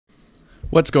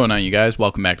What's going on, you guys?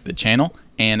 Welcome back to the channel,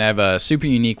 and I have a super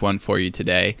unique one for you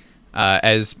today.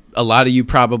 As a lot of you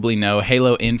probably know,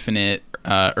 Halo Infinite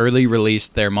early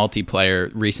released their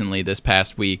multiplayer recently this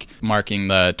past week, marking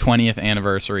the 20th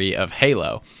anniversary of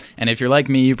Halo. And if you're like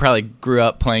me, you probably grew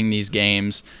up playing these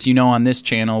games. So you know, on this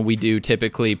channel, we do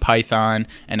typically Python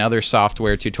and other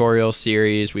software tutorial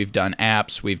series. We've done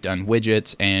apps, we've done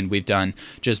widgets, and we've done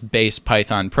just base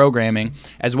Python programming,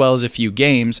 as well as a few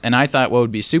games. And I thought what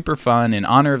would be super fun in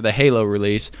honor of the Halo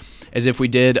release is if we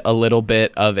did a little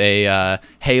bit of a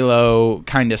Halo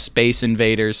kind of Space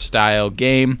Invaders style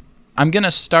game. I'm going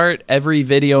to start every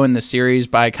video in the series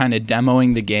by kind of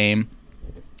demoing the game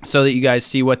so that you guys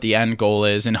see what the end goal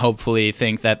is and hopefully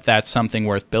think that that's something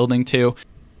worth building to.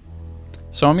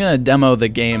 So I'm going to demo the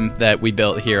game that we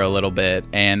built here a little bit,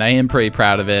 and I am pretty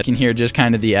proud of it. You can hear just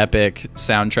kind of the epic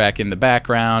soundtrack in the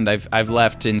background. I've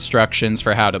left instructions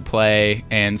for how to play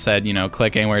and said, you know,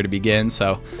 click anywhere to begin.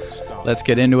 So let's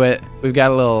get into it. We've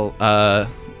got a little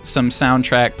some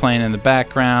soundtrack playing in the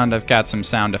background. I've got some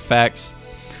sound effects.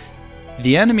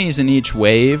 The enemies in each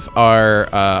wave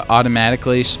are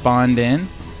automatically spawned in,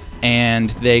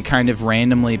 and they kind of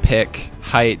randomly pick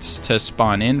heights to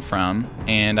spawn in from,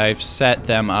 and I've set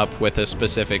them up with a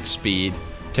specific speed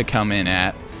to come in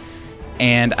at.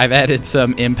 And I've added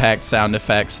some impact sound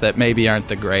effects that maybe aren't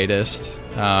the greatest.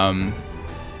 I've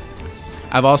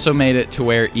also made it to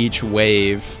where each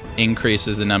wave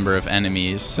increases the number of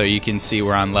enemies, so you can see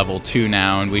we're on level 2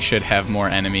 now and we should have more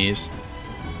enemies.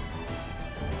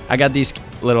 I got these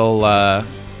little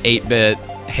 8-bit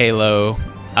Halo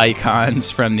icons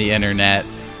from the internet.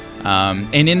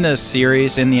 And in the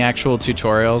series, in the actual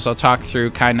tutorials, I'll talk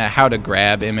through kind of how to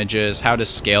grab images, how to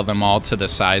scale them all to the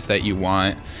size that you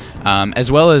want, as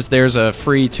well as there's a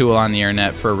free tool on the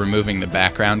internet for removing the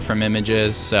background from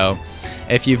images. So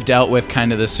if you've dealt with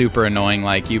kind of the super annoying,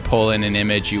 like you pull in an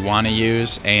image you want to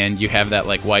use and you have that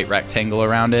like white rectangle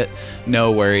around it, no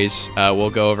worries. We'll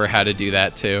go over how to do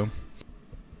that too.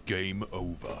 Game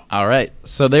over. All right,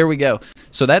 so there we go.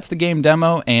 So that's the game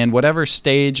demo, and whatever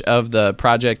stage of the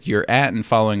project you're at and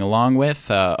following along with,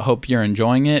 hope you're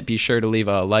enjoying it. Be sure to leave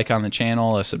a like on the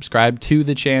channel, a subscribe to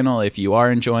the channel if you are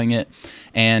enjoying it,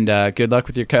 and good luck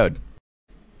with your code.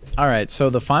 Alright, so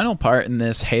the final part in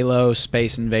this Halo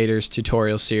Space Invaders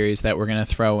tutorial series that we're going to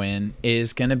throw in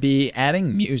is going to be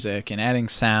adding music and adding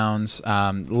sounds,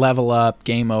 level up,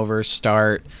 game over,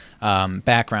 start,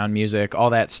 background music,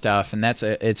 all that stuff, and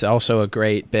it's also a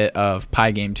great bit of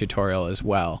Pygame tutorial as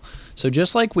well. So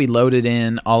just like we loaded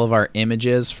in all of our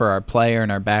images for our player and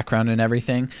our background and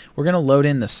everything, we're going to load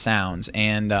in the sounds.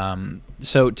 And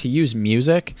so to use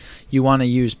music, you want to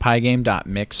use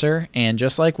pygame.mixer, and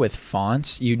just like with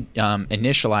fonts, you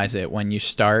initialize it when you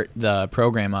start the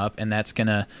program up, and that's going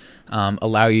to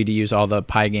allow you to use all the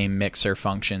Pygame mixer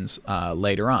functions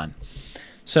later on.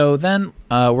 So then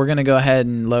we're going to go ahead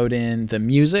and load in the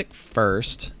music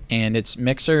first, and it's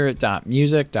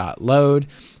mixer.music.load.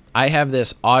 I have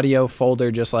this audio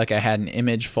folder just like I had an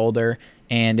image folder,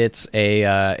 and it's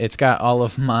got all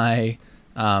of my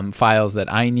files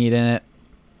that I need in it.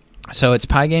 So it's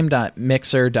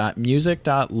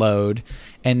pygame.mixer.music.load,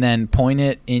 and then point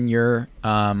it in your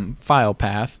file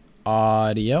path,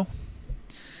 audio,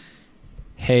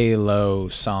 Halo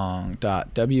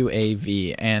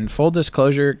song.wav. And full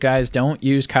disclosure, guys, don't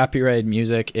use copyrighted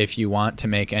music if you want to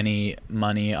make any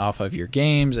money off of your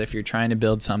games. If you're trying to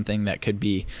build something that could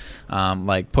be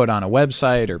like put on a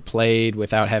website or played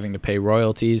without having to pay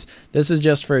royalties, this is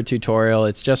just for a tutorial.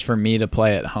 It's just for me to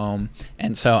play at home,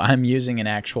 and so I'm using an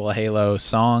actual Halo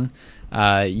song.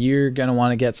 You're going to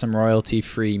want to get some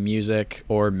royalty-free music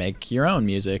or make your own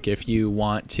music if you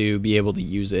want to be able to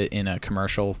use it in a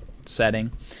commercial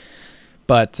setting.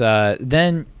 But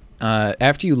then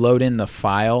after you load in the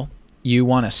file, you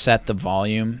want to set the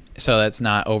volume so that's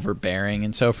not overbearing.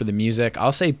 And so for the music,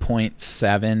 I'll say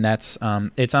 0.7. That's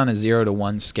it's on a 0 to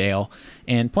 1 scale,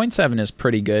 and 0.7 is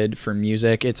pretty good for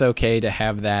music. It's okay to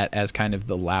have that as kind of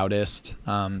the loudest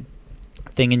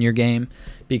thing in your game,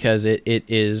 because it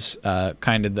is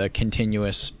kind of the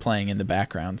continuous playing in the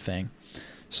background thing.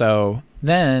 So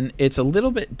then it's a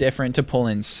little bit different to pull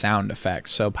in sound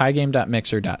effects. So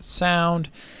pygame.mixer.sound,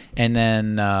 and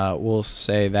then we'll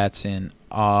say that's in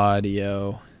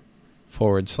audio /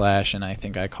 and I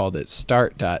think I called it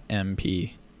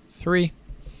start.mp3.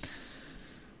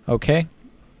 Okay.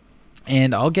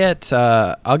 And I'll get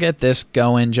this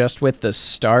going just with the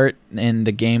start and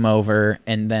the game over,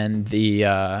 and then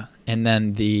the and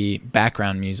then the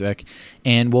background music,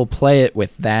 and we'll play it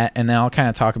with that, and then I'll kind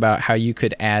of talk about how you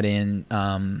could add in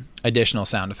additional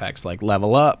sound effects like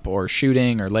level up or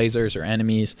shooting or lasers or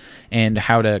enemies, and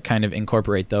how to kind of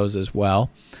incorporate those as well.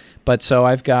 But so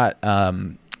I've got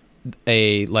a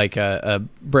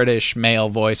British male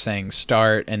voice saying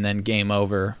start and then game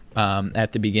over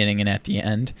at the beginning and at the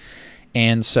end.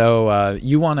 And so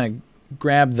you want to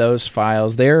grab those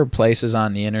files. There are places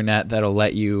on the internet that'll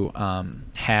let you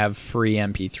have free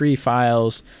MP3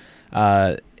 files.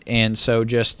 And so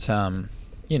just,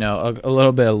 you know, a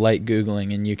little bit of light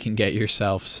Googling and you can get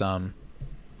yourself some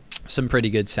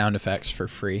pretty good sound effects for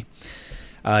free.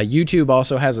 YouTube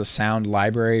also has a sound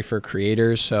library for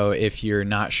creators, so if you're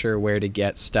not sure where to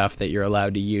get stuff that you're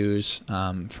allowed to use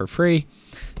for free,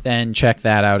 then check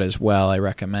that out as well. I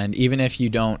recommend, even if you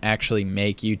don't actually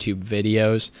make YouTube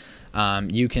videos,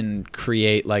 you can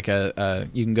create like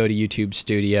you can go to YouTube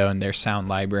Studio and their sound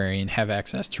library and have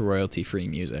access to royalty-free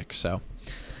music. So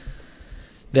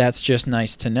that's just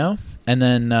nice to know. And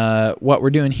then what we're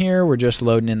doing here, we're just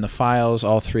loading in the files,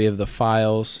 all 3 of the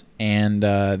files. And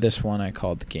this one I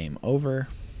called the game over.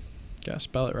 Gotta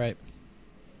spell it right.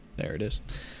 There it is.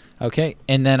 Okay,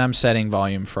 and then I'm setting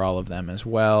volume for all of them as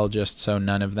well, just so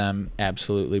none of them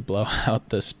absolutely blow out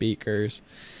the speakers.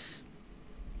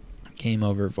 Game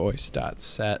over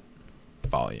voice.set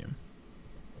volume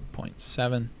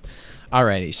 0.7.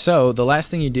 Alrighty, so the last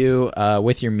thing you do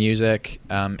with your music,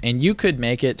 and you could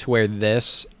make it to where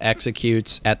this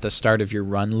executes at the start of your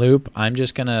run loop. I'm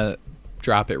just going to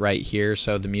drop it right here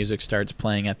so the music starts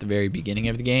playing at the very beginning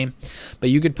of the game. But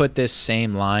you could put this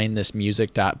same line, this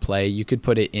music.play, you could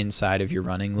put it inside of your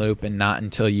running loop, and not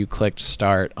until you clicked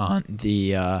start on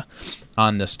the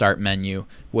start menu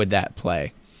would that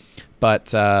play.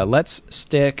 But let's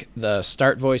stick the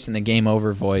start voice and the game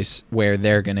over voice where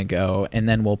they're going to go, and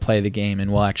then we'll play the game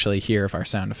and we'll actually hear if our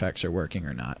sound effects are working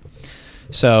or not.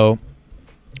 So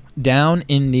down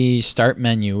in the start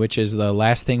menu, which is the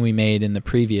last thing we made in the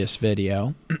previous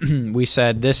video, we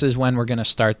said this is when we're going to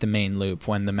start the main loop,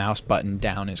 when the mouse button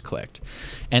down is clicked.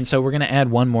 And so we're going to add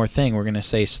one more thing. We're going to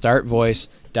say start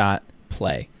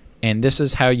voice.play. And this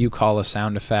is how you call a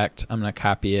sound effect. I'm going to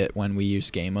copy it when we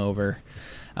use game over.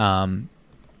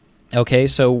 Okay,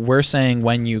 so we're saying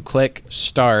when you click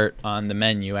start on the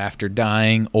menu after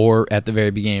dying or at the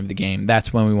very beginning of the game,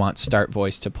 that's when we want start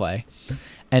voice to play.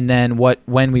 And then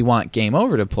when we want game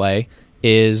over to play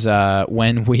is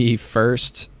when we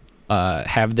first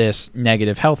have this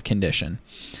negative health condition.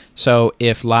 So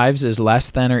if lives is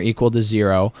less than or equal to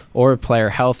 0, or player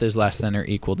health is less than or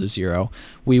equal to 0,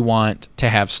 we want to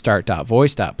have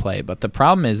start.voice.play. But the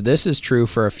problem is this is true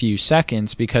for a few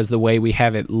seconds because the way we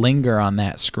have it linger on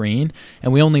that screen,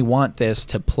 and we only want this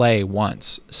to play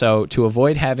once. So to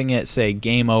avoid having it say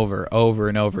game over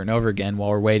and over and over again while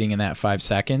we're waiting in that 5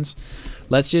 seconds,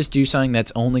 let's just do something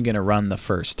that's only going to run the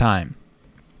first time.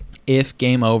 If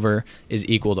game over is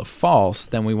equal to false,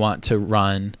 then we want to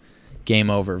run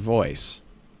game over voice,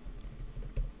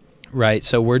 right?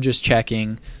 So we're just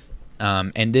checking,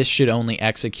 and this should only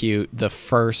execute the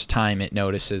first time it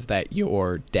notices that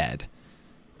you're dead,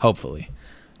 hopefully.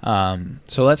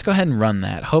 So let's go ahead and run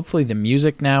that. Hopefully the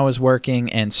music now is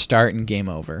working, and start and game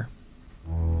over.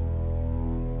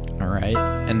 All right,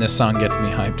 and this song gets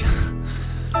me hyped.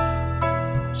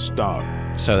 Start.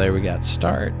 So there we got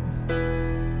start.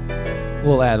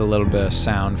 We'll add a little bit of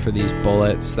sound for these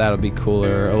bullets. That'll be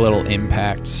cooler. A little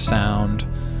impact sound.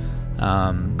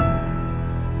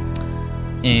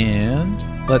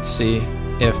 And let's see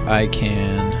if I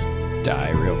can die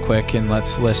real quick. And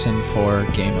let's listen for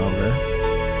game over.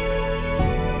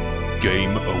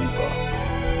 Game over.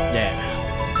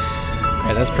 Yeah. All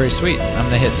right, that's pretty sweet. I'm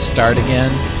going to hit start again,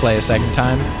 play a second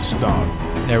time. Start.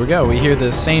 There we go. We hear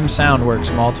the same sound works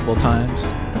multiple times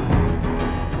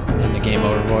in the game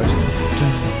over voice.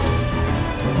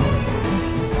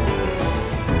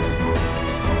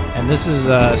 And this is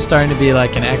starting to be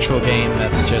like an actual game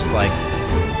that's just like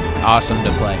awesome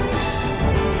to play.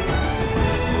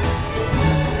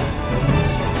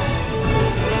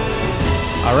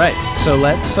 All right, so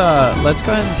let's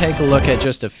go ahead and take a look at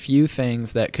just a few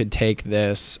things that could take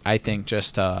this, I think,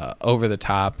 just over the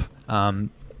top.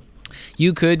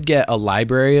 You could get a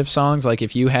library of songs. Like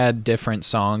if you had different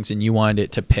songs and you wanted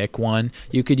it to pick one,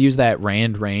 you could use that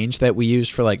rand range that we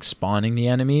used for like spawning the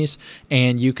enemies,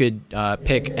 and you could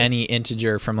pick any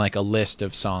integer from like a list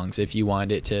of songs if you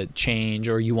wanted it to change,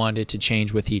 or you wanted it to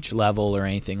change with each level or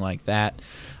anything like that.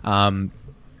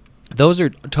 Those are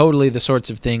totally the sorts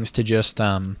of things to just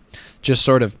just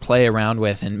sort of play around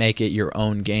with and make it your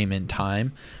own game in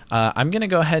time. I'm going to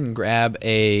go ahead and grab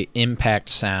a impact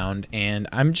sound, and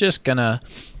I'm just going to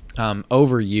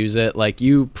overuse it. Like,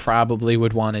 you probably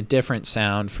would want a different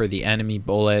sound for the enemy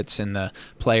bullets and the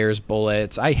player's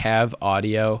bullets. I have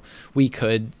audio. We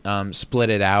could split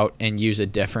it out and use a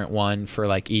different one for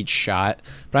like each shot,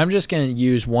 but I'm just going to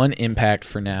use one impact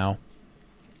for now,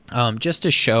 just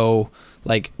to show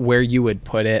like where you would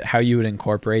put it, how you would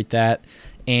incorporate that.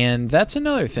 And that's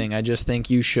another thing I just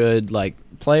think you should like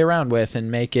play around with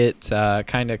and make it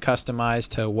kind of customized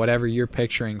to whatever you're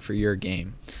picturing for your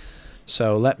game.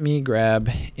 So let me grab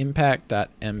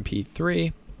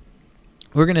impact.mp3.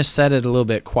 We're going to set it a little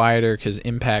bit quieter because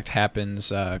impact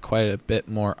happens quite a bit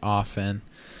more often.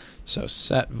 So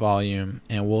set volume,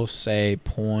 and we'll say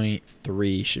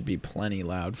 0.3 should be plenty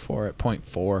loud for it.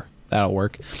 0.4, that'll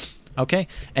work. Okay,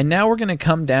 and now we're going to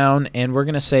come down and we're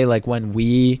going to say like when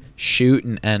we shoot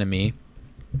an enemy,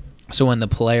 so when the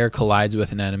player collides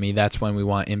with an enemy, that's when we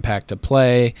want impact to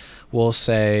play. We'll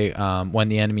say when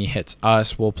the enemy hits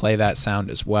us, we'll play that sound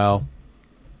as well.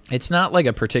 It's not like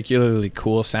a particularly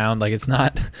cool sound. Like, it's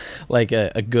not like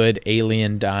a good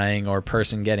alien dying or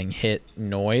person getting hit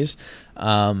noise.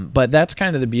 But that's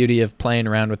kind of the beauty of playing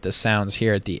around with the sounds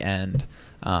here at the end.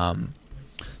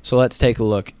 So let's take a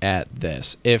look at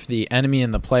this. If the enemy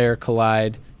and the player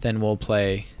collide, then we'll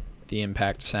play the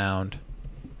impact sound.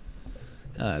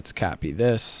 Let's copy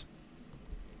this.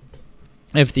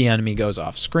 If the enemy goes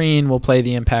off screen, we'll play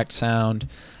the impact sound.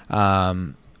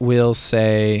 We'll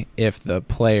say if the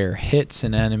player hits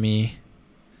an enemy,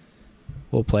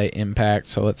 we'll play impact.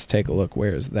 So let's take a look.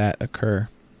 Where does that occur?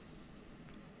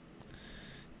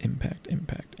 Impact,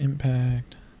 impact,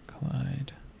 impact,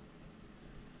 collide.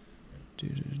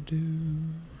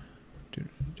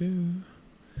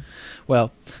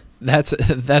 Well,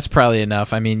 that's probably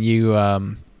enough. I mean, you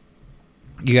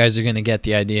guys are going to get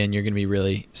the idea, and you're going to be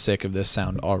really sick of this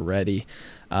sound already.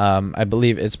 I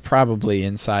believe it's probably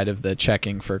inside of the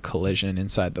checking for collision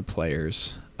inside the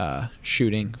player's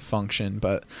shooting function,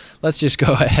 but let's just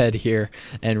go ahead here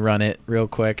and run it real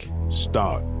quick.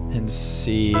 Start. And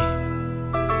see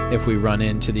if we run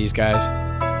into these guys.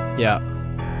 Yeah.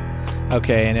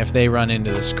 Okay, and if they run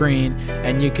into the screen,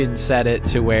 and you can set it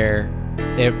to where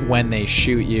when they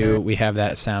shoot you, we have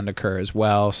that sound occur as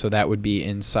well. So that would be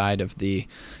inside of the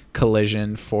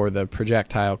collision for the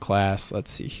projectile class. Let's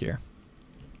see here.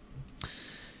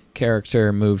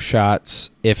 Character move shots.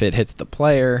 If it hits the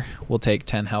player, we'll take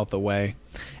 10 health away.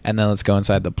 And then let's go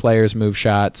inside the player's move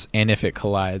shots. And if it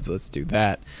collides, let's do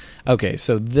that. Okay,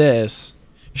 so this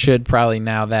should probably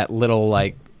now that little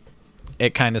like,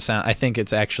 it kind of sound, I think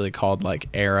it's actually called like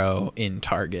arrow in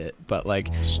target, but like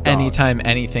anytime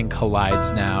anything collides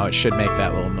now, it should make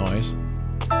that little noise.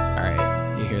 All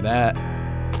right, you hear that?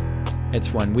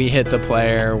 It's when we hit the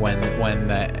player, when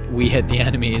we hit the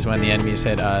enemies, when the enemies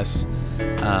hit us,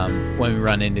 when we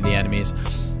run into the enemies.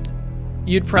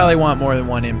 You'd probably want more than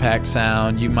one impact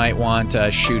sound. You might want a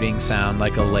shooting sound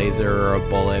like a laser or a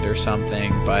bullet or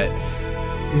something, but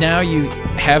now you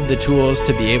have the tools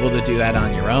to be able to do that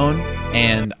on your own.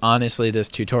 And honestly, this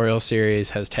tutorial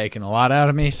series has taken a lot out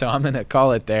of me, so I'm going to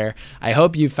call it there. I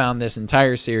hope you found this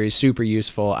entire series super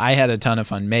useful. I had a ton of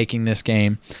fun making this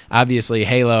game. Obviously,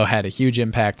 Halo had a huge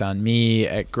impact on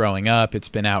me growing up. It's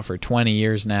been out for 20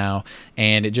 years now,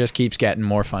 and it just keeps getting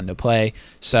more fun to play.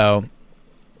 So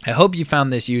I hope you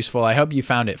found this useful. I hope you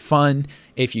found it fun.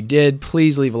 If you did,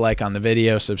 please leave a like on the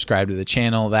video, subscribe to the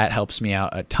channel. That helps me out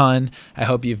a ton. I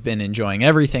hope you've been enjoying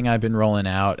everything I've been rolling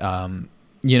out.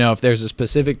 You know, if there's a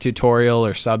specific tutorial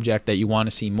or subject that you want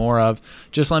to see more of,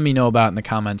 just let me know about in the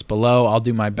comments below. I'll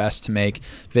do my best to make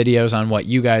videos on what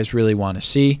you guys really want to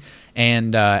see.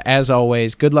 And as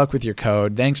always, good luck with your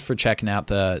code. Thanks for checking out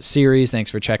the series.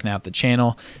 Thanks for checking out the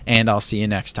channel. And I'll see you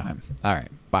next time. All right.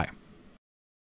 Bye.